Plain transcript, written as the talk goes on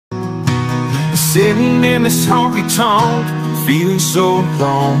Sitting in this honky-tonk, feeling so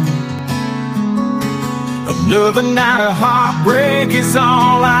alone. Another night of heartbreak is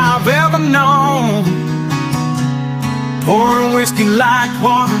all I've ever known. Pouring whiskey like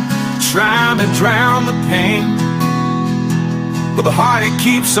water, trying to drown the pain. But the heart, it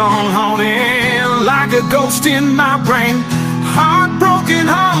keeps on haunting like a ghost in my brain. Heartbroken,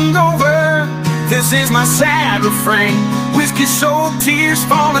 hungover, this is my sad refrain. Whiskey-soaked tears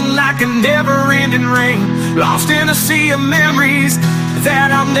falling like a never-ending rain. Lost in a sea of memories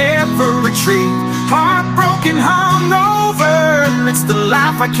that I'll never retrieve. Heartbroken, hungover, it's the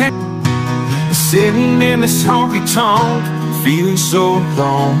life I can't. Sitting in this honky-tonk, feeling so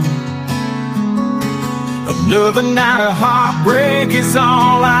alone. Another night of heartbreak is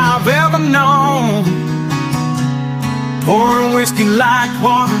all I've ever known. Pouring whiskey like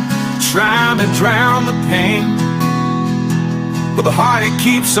water, trying to drown the pain. But the heart, it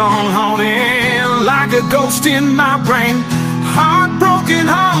keeps on haunting like a ghost in my brain. Heartbroken,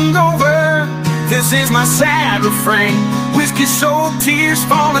 hungover, this is my sad refrain. Whiskey-soaked tears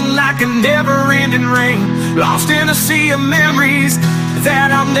falling like a never-ending rain. Lost in a sea of memories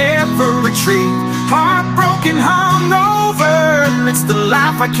that I'll never retrieve. Heartbroken, hungover, it's the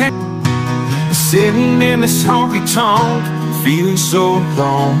life I can't. Sitting in this honky-tonk, feeling so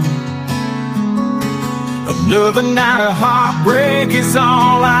alone. Another night of heartbreak is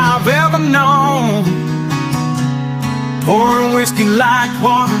all I've ever known. Pouring whiskey like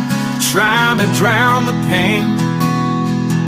water, trying to drown the pain.